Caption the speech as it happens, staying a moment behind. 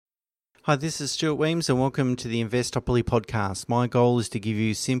Hi, this is Stuart Weems and welcome to the Investopoly podcast. My goal is to give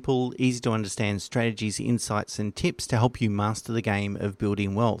you simple, easy to understand strategies, insights and tips to help you master the game of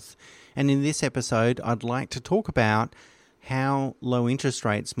building wealth. And in this episode, I'd like to talk about how low interest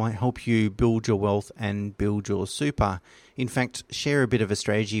rates might help you build your wealth and build your super. In fact, share a bit of a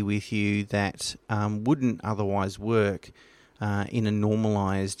strategy with you that wouldn't otherwise work in a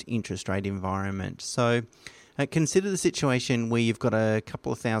normalized interest rate environment. So consider the situation where you've got a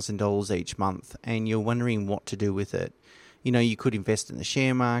couple of $1,000s each month and you're wondering what to do with it. You know, you could invest in the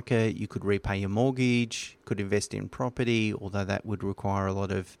share market, you could repay your mortgage, could invest in property, although that would require a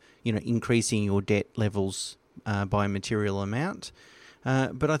lot of, increasing your debt levels by a material amount.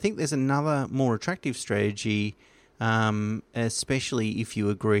 But I think there's another more attractive strategy, especially if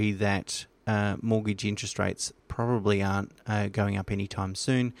you agree that mortgage interest rates probably aren't going up anytime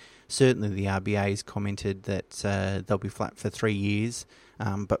soon. Certainly the RBA has commented that they'll be flat for 3 years,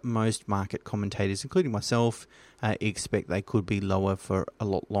 but most market commentators, including myself, expect they could be lower for a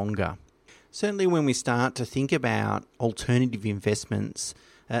lot longer. Certainly when we start to think about alternative investments,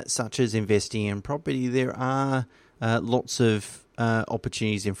 such as investing in property, there are lots of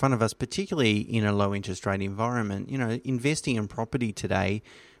opportunities in front of us, particularly in a low interest rate environment. Investing in property today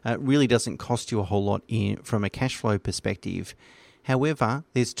really doesn't cost you a whole lot from a cash flow perspective. However,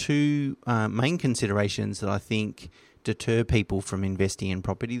 there's two main considerations that I think deter people from investing in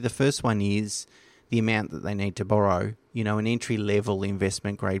property. The first one is the amount that they need to borrow. An entry-level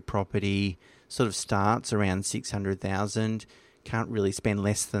investment-grade property sort of starts around $600,000. Can't really spend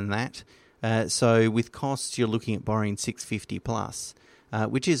less than that. So with costs, you're looking at borrowing $650 plus,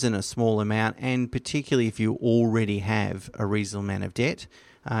 which isn't a small amount. And particularly if you already have a reasonable amount of debt,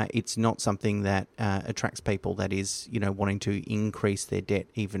 it's not something that attracts people that is, wanting to increase their debt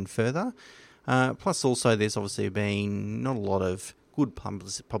even further. Plus also there's obviously been not a lot of good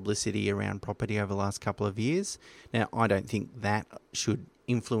publicity around property over the last couple of years. Now, I don't think that should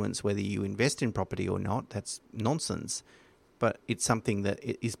influence whether you invest in property or not. That's nonsense. But it's something that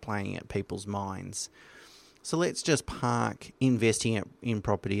is playing at people's minds. So let's just park investing in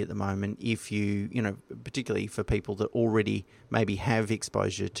property at the moment if you, particularly for people that already maybe have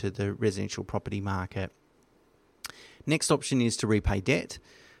exposure to the residential property market. Next option is to repay debt,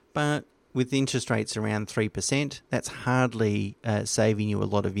 but with interest rates around 3%, that's hardly saving you a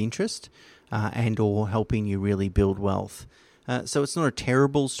lot of interest and or helping you really build wealth. So it's not a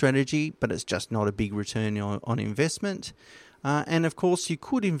terrible strategy, but it's just not a big return on investment. And of course, you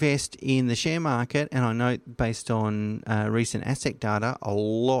could invest in the share market. And I know based on recent asset data, a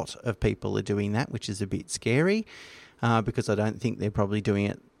lot of people are doing that, which is a bit scary because I don't think they're probably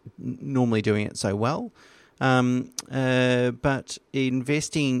normally doing it so well. But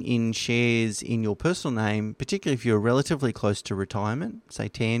investing in shares in your personal name, particularly if you're relatively close to retirement, say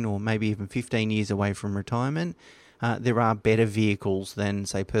 10 or maybe even 15 years away from retirement, there are better vehicles than,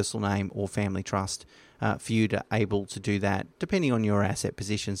 say, personal name or family trust for you to able to do that. Depending on your asset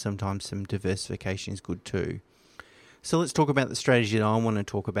position, sometimes some diversification is good too. So let's talk about the strategy that I want to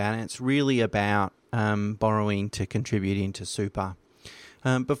talk about. And it's really about borrowing to contribute into super.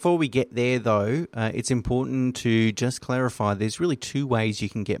 Before we get there, though, it's important to just clarify there's really two ways you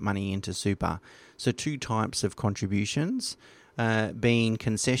can get money into super. So two types of contributions, being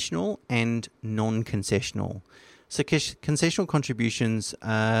concessional and non-concessional. So concessional contributions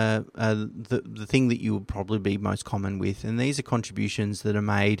are the thing that you will probably be most common with, and these are contributions that are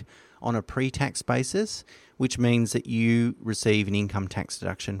made on a pre-tax basis, which means that you receive an income tax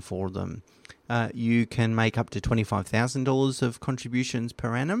deduction for them. You can make up to $25,000 of contributions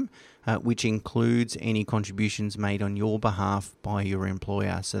per annum, which includes any contributions made on your behalf by your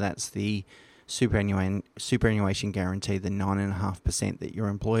employer. So that's the superannuation guarantee, the 9.5% that your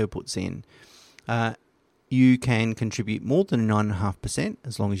employer puts in. You can contribute more than 9.5%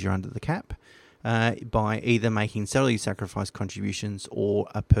 as long as you're under the cap by either making salary sacrifice contributions or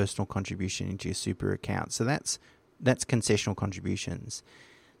a personal contribution into your super account. So that's concessional contributions.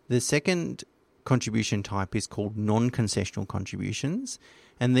 The second contribution type is called non-concessional contributions,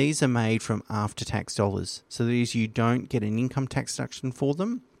 and these are made from after-tax dollars. So these you don't get an income tax deduction for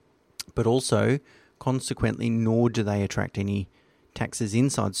them, but also consequently nor do they attract any taxes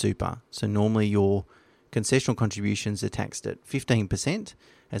inside super. So normally your concessional contributions are taxed at 15%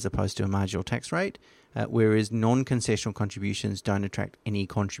 as opposed to a marginal tax rate, whereas non-concessional contributions don't attract any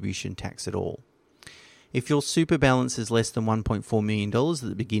contribution tax at all. If your super balance is less than $1.4 million at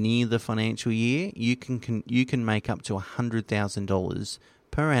the beginning of the financial year, you can make up to $100,000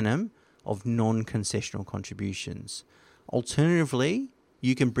 per annum of non-concessional contributions. Alternatively,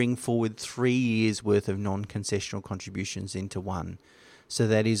 you can bring forward 3 years' worth of non-concessional contributions into one. So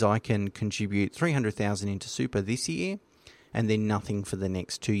that is, I can contribute 300,000 into super this year, and then nothing for the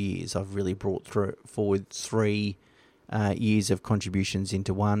next 2 years. I've really brought forward 3 years of contributions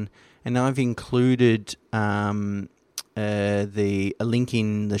into one, and I've included a link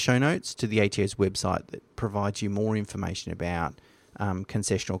in the show notes to the ATO's website that provides you more information about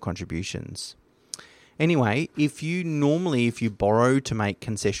concessional contributions. Anyway, if you borrow to make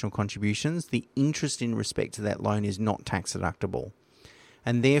concessional contributions, the interest in respect to that loan is not tax deductible.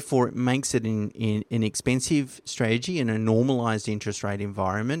 And therefore, it makes it an expensive strategy in a normalised interest rate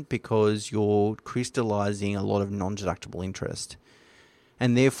environment because you're crystallising a lot of non-deductible interest.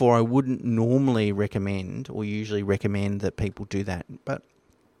 And therefore, I wouldn't normally recommend or usually recommend that people do that. But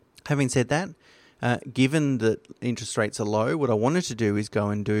having said that, given that interest rates are low, what I wanted to do is go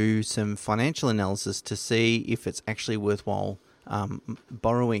and do some financial analysis to see if it's actually worthwhile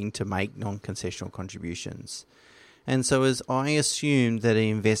borrowing to make non-concessional contributions. And so as I assumed that an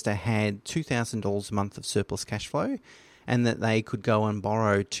investor had $2,000 a month of surplus cash flow and that they could go and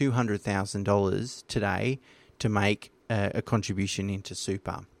borrow $200,000 today to make a contribution into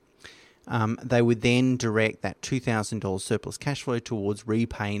super. They would then direct that $2,000 surplus cash flow towards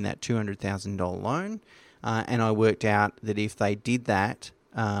repaying that $200,000 loan. And I worked out that if they did that,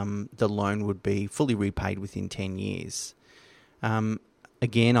 the loan would be fully repaid within 10 years.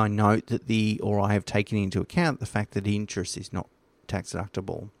 Again, I note that I have taken into account the fact that interest is not tax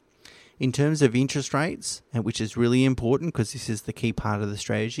deductible. In terms of interest rates, which is really important because this is the key part of the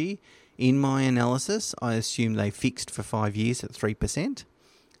strategy, in my analysis, I assume they fixed for 5 years at 3%.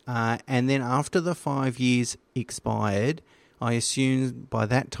 And then after the 5 years expired, I assumed by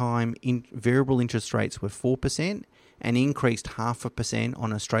that time variable interest rates were 4% and increased 0.5%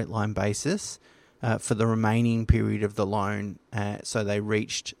 on a straight line basis for the remaining period of the loan. So they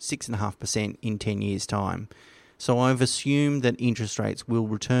reached 6.5% in 10 years' time. So I've assumed that interest rates will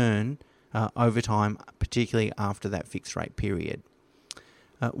return over time, particularly after that fixed rate period.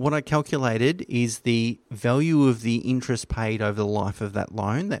 What I calculated is the value of the interest paid over the life of that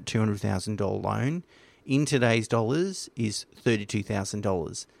loan, that $200,000 loan, in today's dollars is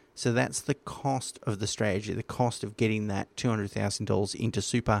 $32,000. So that's the cost of the strategy, the cost of getting that $200,000 into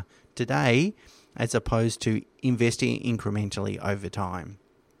super today, as opposed to investing incrementally over time.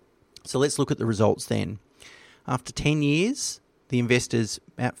 So let's look at the results then. After 10 years, the investor's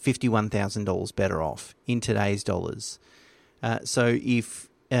about $51,000 better off in today's dollars. So if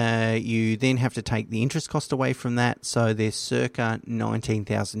you then have to take the interest cost away from that, so they're circa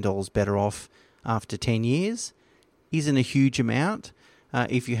 $19,000 better off after 10 years. Isn't a huge amount.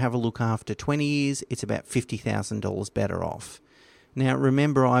 If you have a look after 20 years, it's about $50,000 better off. Now,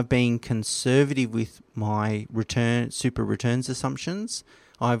 remember, I've been conservative with my super returns assumptions.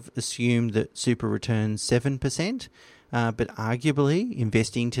 I've assumed that super returns 7%, but arguably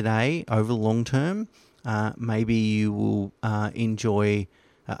investing today over the long term, maybe you will enjoy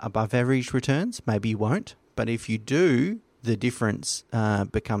above average returns, maybe you won't. But if you do, the difference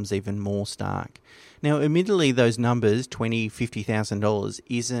becomes even more stark. Now, admittedly, those numbers, $20,000, $50,000,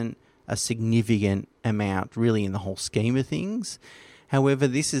 isn't a significant amount really in the whole scheme of things. However,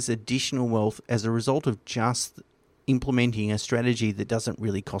 this is additional wealth as a result of just implementing a strategy that doesn't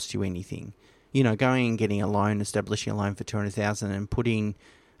really cost you anything. You know, going and getting a loan, establishing a loan for $200,000 and putting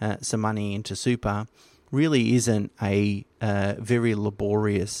some money into super really isn't a very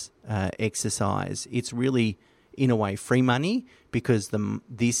laborious exercise. It's really, in a way, free money because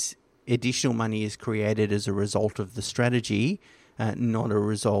this additional money is created as a result of the strategy, not a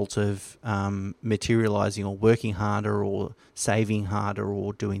result of materializing or working harder or saving harder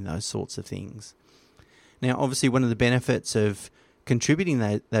or doing those sorts of things. Now, obviously, one of the benefits of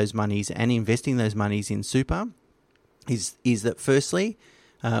contributing those monies and investing those monies in super is that firstly,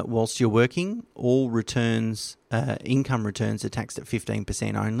 whilst you're working, all returns, income returns are taxed at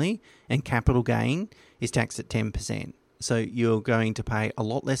 15% only, and capital gain is taxed at 10%. So you're going to pay a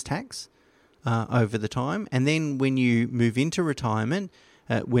lot less tax over the time. And then when you move into retirement,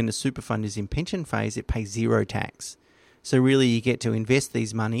 when a super fund is in pension phase, it pays zero tax. So really you get to invest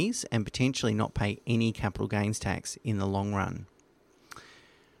these monies and potentially not pay any capital gains tax in the long run.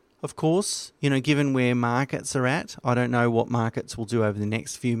 Of course, you know, given where markets are at, I don't know what markets will do over the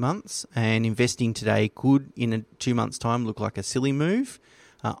next few months, and investing today could, in 2 months' time, look like a silly move.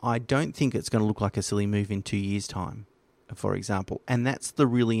 I don't think it's going to look like a silly move in 2 years' time, for example, and that's the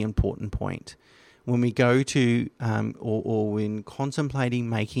really important point. When we go to, or when contemplating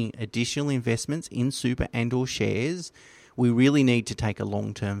making additional investments in super and or shares, we really need to take a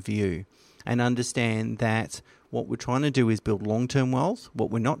long-term view and understand that what we're trying to do is build long-term wealth.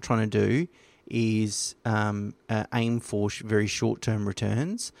 What we're not trying to do is aim for very short-term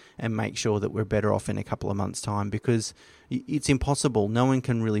returns and make sure that we're better off in a couple of months' time, because it's impossible. No one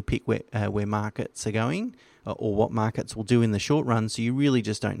can really pick where markets are going or what markets will do in the short run, so you really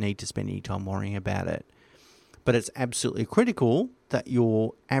just don't need to spend any time worrying about it. But it's absolutely critical that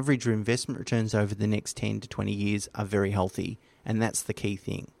your average investment returns over the next 10 to 20 years are very healthy, and that's the key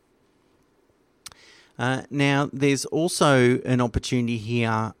thing. Now, there's also an opportunity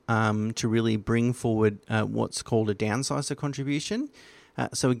here to really bring forward what's called a downsizer contribution.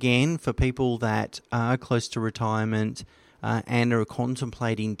 So again, for people that are close to retirement and are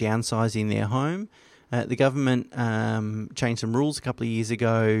contemplating downsizing their home, the government changed some rules a couple of years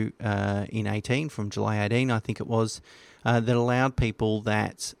ago from July 18, I think it was, that allowed people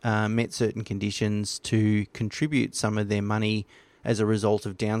that met certain conditions to contribute some of their money as a result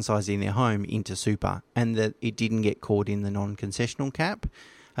of downsizing their home into super, and that it didn't get caught in the non-concessional cap.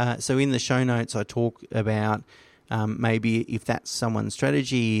 So in the show notes, I talk about maybe if that's someone's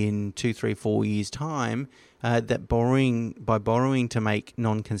strategy in 2, 3, 4 years' time, that by borrowing to make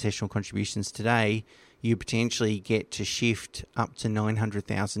non-concessional contributions today, you potentially get to shift up to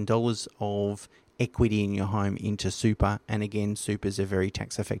 $900,000 of equity in your home into super. And again, super is a very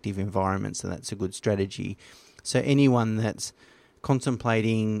tax-effective environment, so that's a good strategy. So anyone that's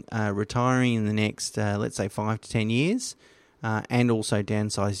contemplating retiring in the next, let's say, 5 to 10 years, and also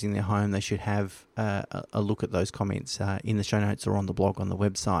downsizing their home, they should have a look at those comments in the show notes or on the blog on the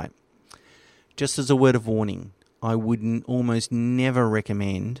website. Just as a word of warning, I would almost never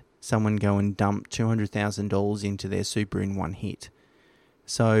recommend someone go and dump $200,000 into their super in one hit.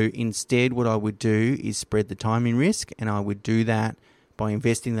 So instead, what I would do is spread the timing risk, and I would do that by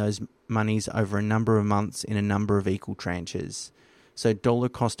investing those monies over a number of months in a number of equal tranches. So dollar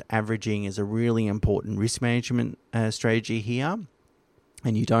cost averaging is a really important risk management strategy here,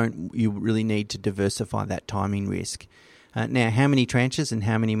 and you really need to diversify that timing risk. Now, how many tranches and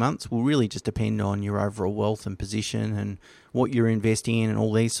how many months will really just depend on your overall wealth and position and what you're investing in and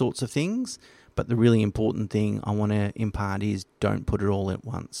all these sorts of things. But the really important thing I want to impart is don't put it all at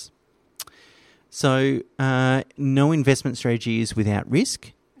once. So no investment strategy is without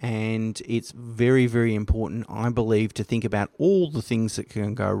risk. And it's very, very important, I believe, to think about all the things that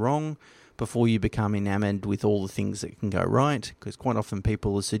can go wrong before you become enamored with all the things that can go right, because quite often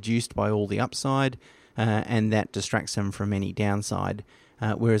people are seduced by all the upside and that distracts them from any downside,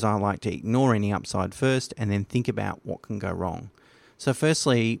 whereas I like to ignore any upside first and then think about what can go wrong. So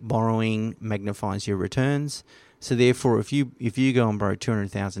firstly, borrowing magnifies your returns. So therefore, if you go and borrow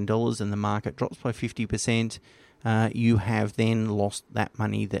 $200,000 and the market drops by 50%, you have then lost that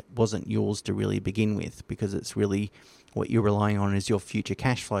money that wasn't yours to really begin with, because it's really what you're relying on is your future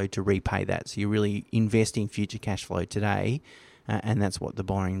cash flow to repay that. So you're really investing future cash flow today, and that's what the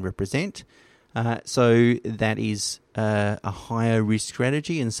borrowing represent. So that is a higher risk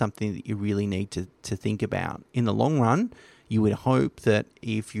strategy and something that you really need to think about. In the long run, you would hope that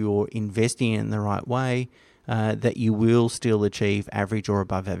if you're investing in the right way, that you will still achieve average or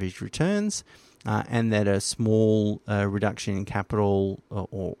above average returns, and that a small reduction in capital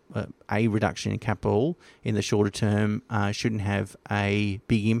or a reduction in capital in the shorter term shouldn't have a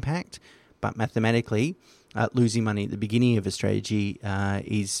big impact. But mathematically, losing money at the beginning of a strategy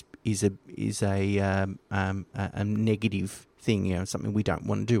is a negative thing, something we don't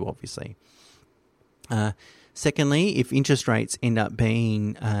want to do, obviously. Secondly, if interest rates end up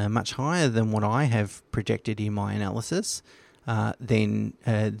being much higher than what I have projected in my analysis, then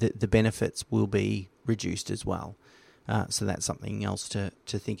the benefits will be reduced as well. So that's something else to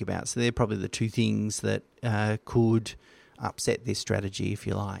think about. So they're probably the two things that could upset this strategy, if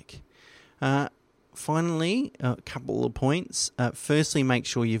you like. Finally, a couple of points. Firstly, make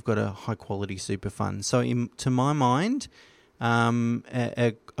sure you've got a high-quality super fund. So to my mind,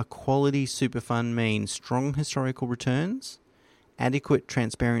 a quality super fund means strong historical returns, adequate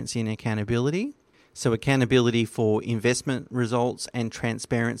transparency and accountability. So accountability for investment results and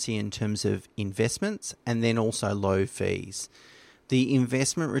transparency in terms of investments, and then also low fees. The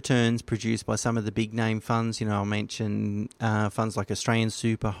investment returns produced by some of the big name funds, I'll mention funds like Australian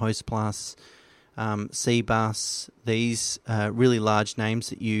Super, Hostplus, CBUS, these really large names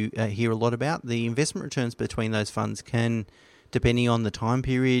that you hear a lot about. The investment returns between those funds can, depending on the time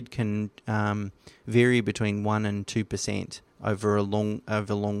period, can vary between 1% and 2% over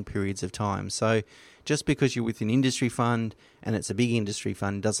long periods of time. So just because you're with an industry fund and it's a big industry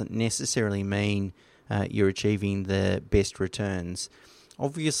fund doesn't necessarily mean you're achieving the best returns.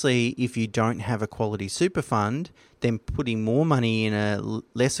 Obviously, if you don't have a quality super fund, then putting more money in a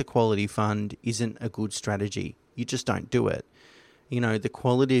lesser quality fund isn't a good strategy. You just don't do it. the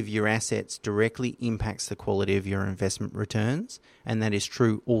quality of your assets directly impacts the quality of your investment returns, and that is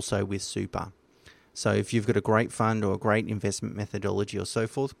true also with super. So if you've got a great fund or a great investment methodology or so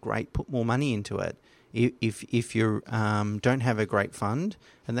forth, great, put more money into it. If you don't have a great fund,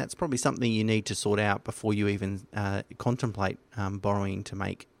 and that's probably something you need to sort out before you even contemplate borrowing to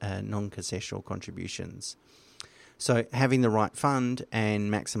make non-concessional contributions. So having the right fund and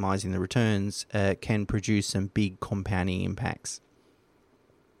maximising the returns can produce some big compounding impacts.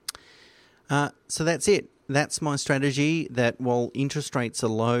 So that's it. That's my strategy, that while interest rates are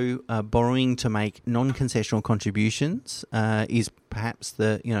low, borrowing to make non-concessional contributions is perhaps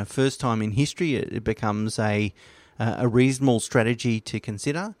the first time in history it becomes a reasonable strategy to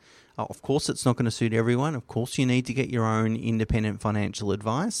consider. Of course, it's not going to suit everyone. Of course, you need to get your own independent financial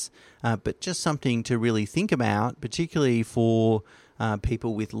advice, but just something to really think about, particularly for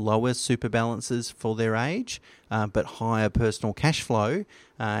people with lower super balances for their age, but higher personal cash flow.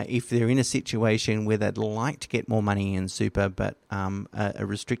 If they're in a situation where they'd like to get more money in super, but are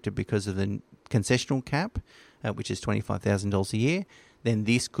restricted because of the concessional cap, which is $25,000 a year, then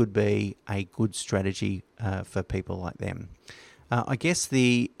this could be a good strategy for people like them. I guess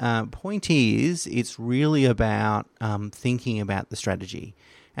the point is, it's really about thinking about the strategy.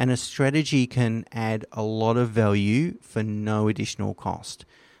 And a strategy can add a lot of value for no additional cost.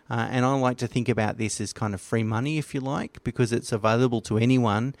 And I like to think about this as kind of free money, if you like, because it's available to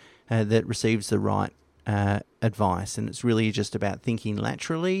anyone that receives the right advice. And it's really just about thinking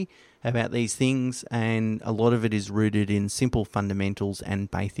laterally about these things. And a lot of it is rooted in simple fundamentals and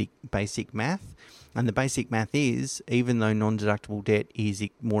basic math. And the basic math is, even though non-deductible debt is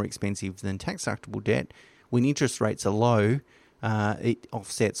more expensive than tax-deductible debt, when interest rates are low, it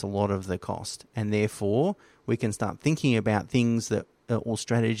offsets a lot of the cost. And therefore, we can start thinking about things that, or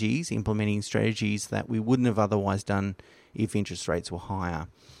strategies, implementing strategies that we wouldn't have otherwise done if interest rates were higher.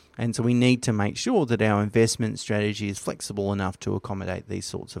 And so we need to make sure that our investment strategy is flexible enough to accommodate these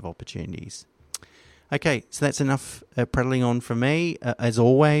sorts of opportunities. Okay, so that's enough prattling on from me. As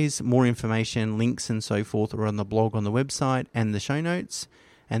always, more information, links and so forth are on the blog on the website and the show notes.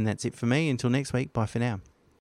 And that's it for me. Until next week, bye for now.